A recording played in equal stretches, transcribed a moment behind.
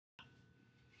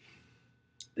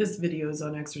This video is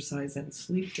on exercise and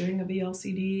sleep during a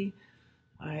VLCD.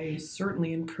 I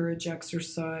certainly encourage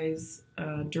exercise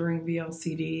during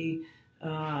VLCD.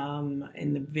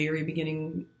 In the very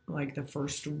beginning, like the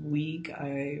first week,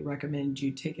 I recommend you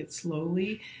take it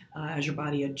slowly as your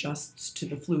body adjusts to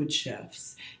the fluid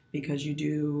shifts, because you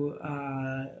do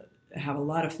have a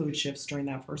lot of fluid shifts during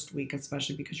that first week,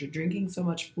 especially because you're drinking so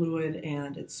much fluid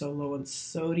and it's so low in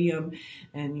sodium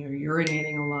and you're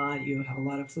urinating a lot. You have a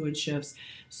lot of fluid shifts,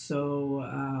 so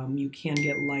you can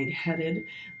get lightheaded.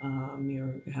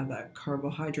 You have that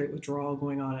carbohydrate withdrawal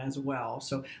going on as well.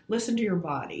 So listen to your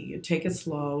body. You take it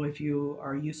slow. If you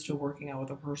are used to working out with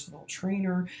a personal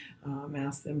trainer,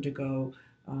 ask them to go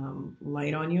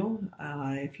light on you.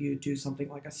 If you do something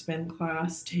like a spin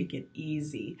class, take it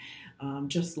easy.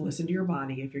 Just listen to your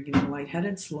body. If you're getting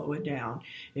lightheaded, slow it down.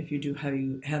 If you do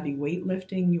heavy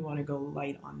weightlifting, you want to go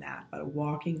light on that. But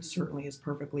walking certainly is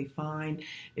perfectly fine.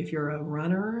 If you're a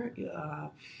runner,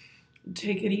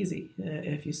 take it easy.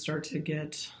 If you start to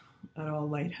get at all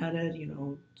lightheaded,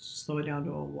 slow it down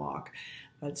to a walk.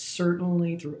 But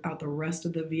certainly throughout the rest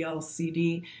of the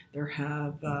VLCD, there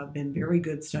have been very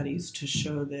good studies to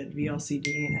show that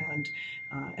VLCD and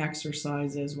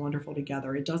exercise is wonderful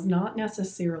together. It does not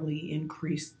necessarily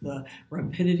increase the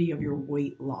rapidity of your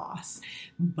weight loss,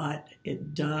 but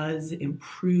it does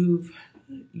improve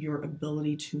your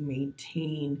ability to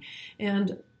maintain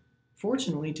and,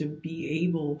 fortunately, to be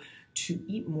able to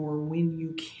eat more when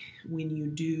you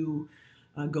do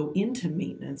go into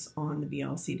maintenance on the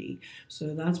VLCD.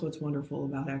 So that's what's wonderful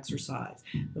about exercise.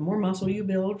 The more muscle you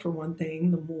build, for one thing,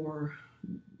 the more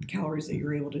calories that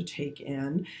you're able to take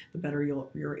in, the better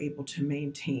you're able to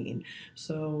maintain.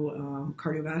 So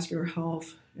cardiovascular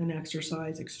health and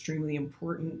exercise, extremely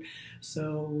important.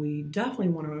 So we definitely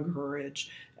want to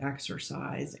encourage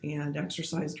exercise, and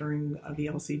exercise during a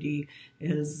VLCD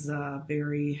is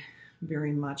very,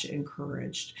 very much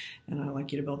encouraged. And I'd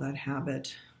like you to build that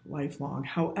habit lifelong.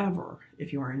 However,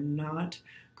 if you are not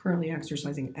currently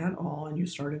exercising at all and you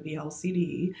start a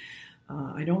VLCD,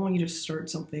 I don't want you to start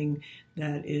something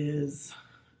that is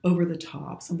over the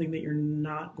top, something that you're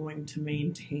not going to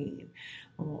maintain.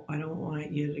 I don't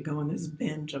want you to go on this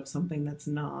binge of something that's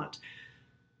not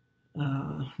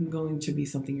going to be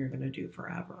something you're going to do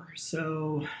forever.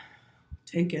 So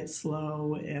take it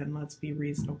slow and let's be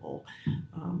reasonable.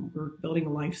 We're building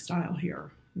a lifestyle here,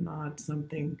 not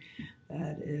something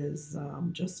that is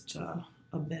just a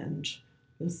binge.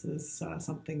 This is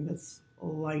something that's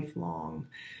lifelong.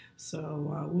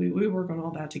 So we work on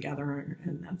all that together,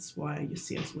 and that's why you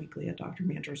see us weekly at Dr.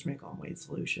 Mantor's Make On Weight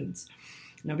Solutions.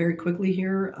 Now, very quickly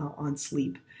here on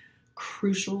sleep.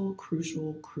 Crucial,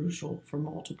 crucial, crucial for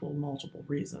multiple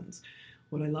reasons.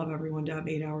 Would I love everyone to have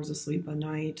 8 hours of sleep a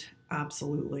night?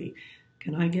 Absolutely.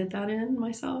 Can I get that in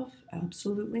myself?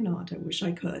 Absolutely not. I wish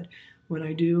I could. When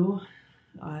I do,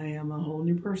 I am a whole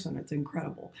new person. It's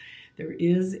incredible. There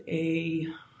is a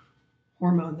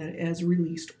hormone that is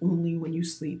released only when you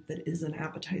sleep that is an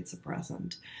appetite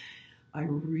suppressant. I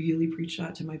really preach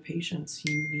that to my patients.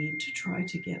 You need to try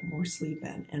to get more sleep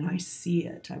in, and I see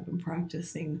it. I've been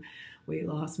practicing weight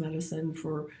loss medicine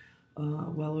for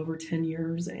well over 10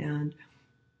 years, and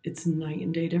it's night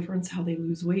and day difference how they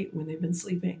lose weight when they've been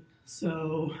sleeping.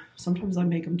 So sometimes I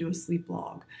make them do a sleep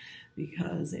log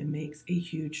because it makes a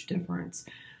huge difference,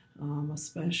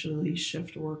 especially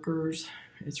shift workers.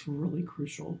 It's really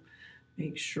crucial.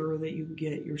 Make sure that you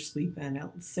get your sleep in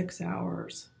at 6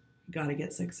 hours. You got to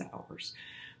get 6 hours.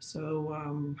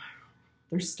 So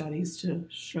there's studies to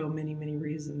show many, many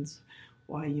reasons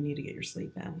why you need to get your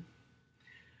sleep in.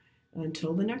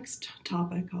 Until the next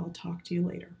topic, I'll talk to you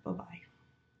later. Bye-bye.